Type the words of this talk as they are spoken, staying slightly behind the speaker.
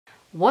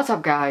What's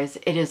up guys,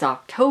 it is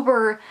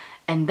October,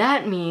 and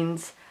that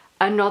means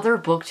another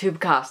Booktube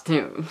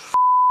Costumes.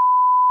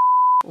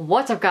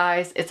 What's up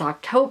guys, it's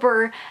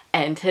October,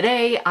 and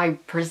today I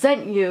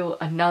present you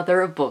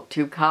another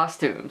Booktube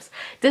Costumes.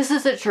 This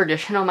is a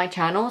tradition on my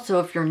channel, so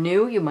if you're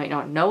new, you might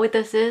not know what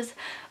this is,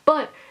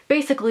 but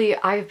basically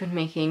I've been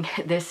making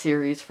this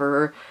series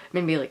for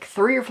maybe like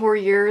 3 or 4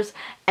 years,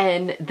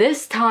 and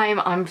this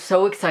time I'm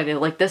so excited.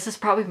 Like, this is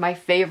probably my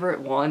favorite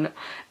one.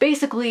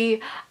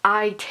 Basically,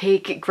 I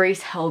take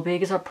Grace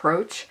Helbig's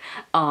approach.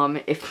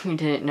 If you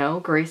didn't know,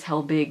 Grace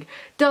Helbig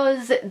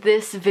does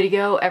this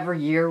video every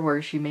year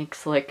where she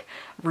makes like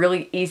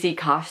really easy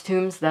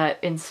costumes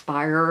that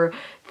inspire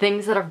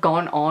things that have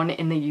gone on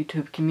in the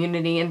YouTube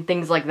community and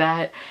things like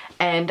that.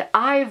 And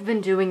I've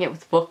been doing it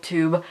with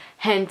Booktube,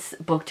 hence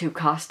Booktube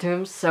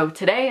Costumes. So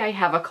today I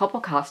have a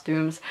couple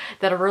costumes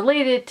that are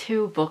related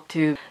to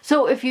Booktube.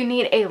 So if you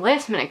need a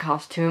last minute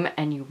costume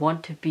and you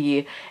want to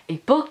be a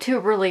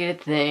Booktube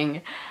related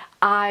thing,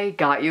 I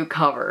got you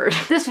covered.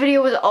 This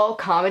video is all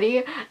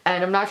comedy,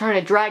 and I'm not trying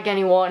to drag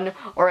anyone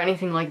or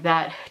anything like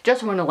that.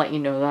 Just want to let you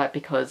know that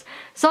because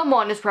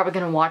someone is probably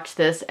going to watch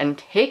this and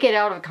take it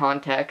out of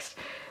context.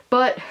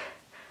 But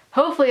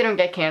hopefully I don't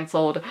get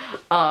canceled.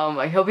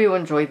 I hope you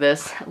enjoyed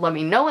this. Let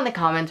me know in the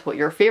comments what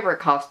your favorite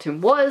costume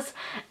was.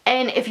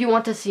 And if you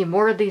want to see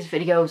more of these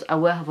videos, I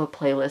will have a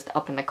playlist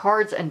up in the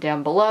cards and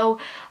down below.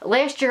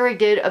 Last year I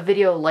did a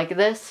video like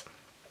this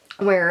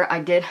where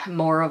I did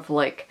more of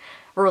like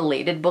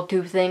related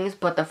Booktube things,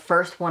 but the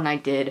first one I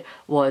did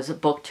was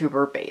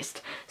Booktuber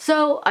based.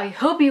 So I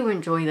hope you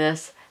enjoy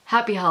this.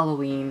 Happy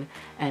Halloween,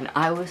 and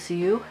I will see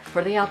you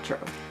for the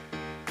outro.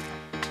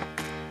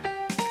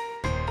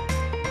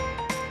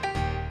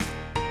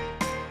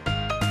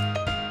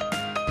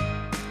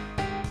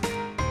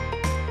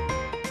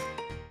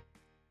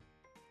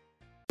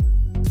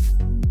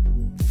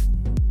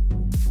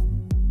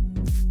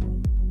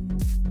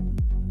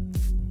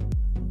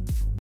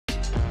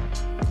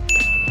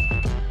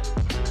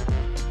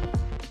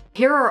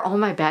 Here are all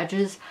my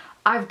badges.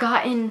 I've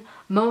gotten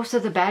most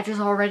of the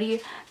badges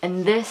already,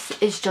 and this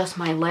is just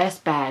my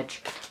last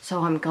badge.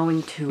 So I'm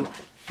going to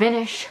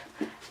finish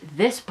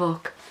this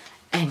book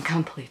and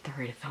complete the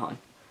readathon.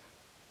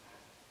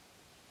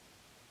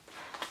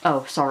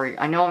 Oh, sorry.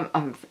 I know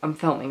I'm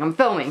filming.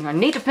 I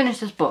need to finish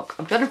this book.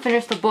 I'm gonna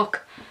finish the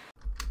book.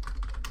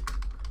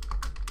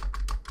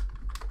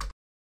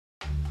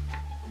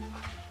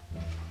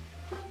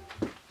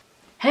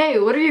 Hey,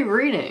 what are you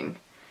reading?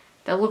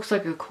 That looks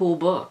like a cool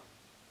book.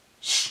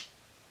 Shh!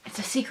 It's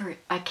a secret.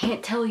 I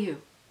can't tell you.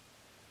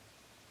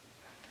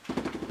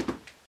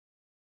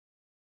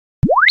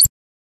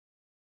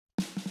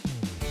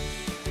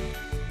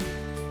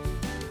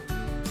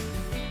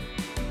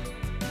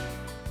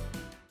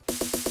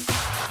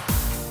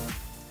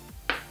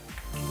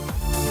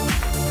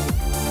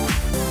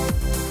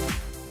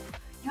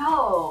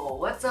 Yo,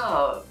 what's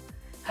up?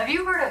 Have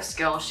you heard of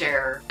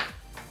Skillshare?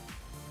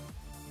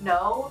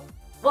 No?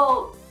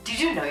 Well, did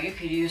you know you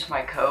could use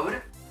my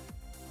code?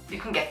 You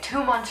can get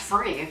 2 months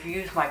free if you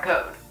use my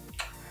code.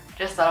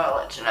 Just thought I'd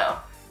let you know.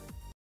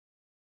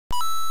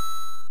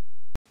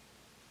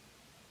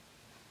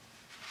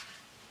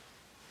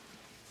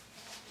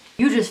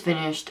 You just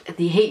finished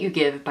The Hate You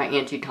Give by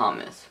Angie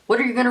Thomas. What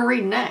are you gonna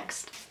read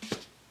next?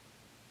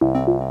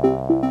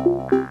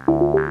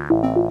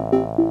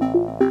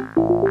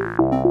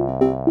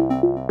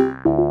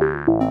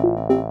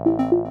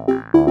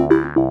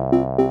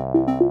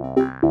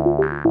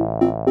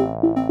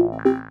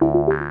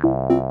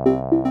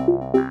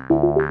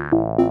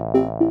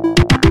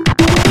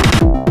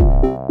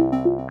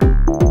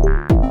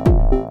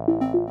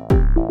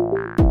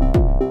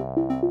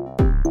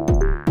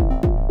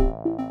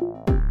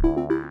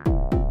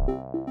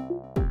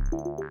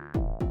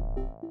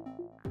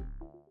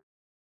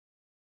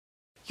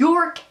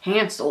 You're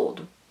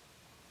canceled.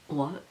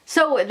 What?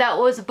 So that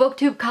was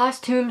Booktube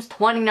Costumes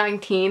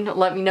 2019.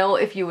 Let me know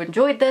if you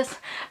enjoyed this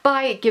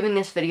by giving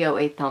this video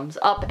a thumbs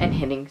up and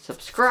hitting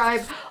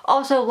subscribe.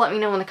 Also, let me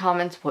know in the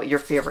comments what your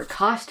favorite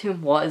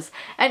costume was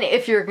and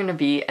if you're gonna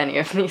be any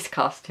of these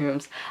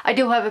costumes. I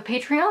do have a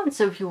Patreon,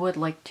 so if you would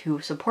like to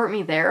support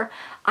me there,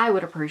 I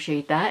would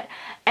appreciate that.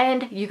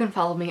 And you can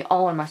follow me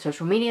all on my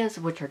social medias,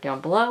 which are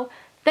down below.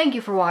 Thank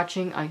you for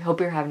watching. I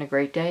hope you're having a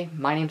great day.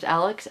 My name's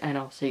Alex, and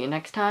I'll see you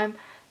next time.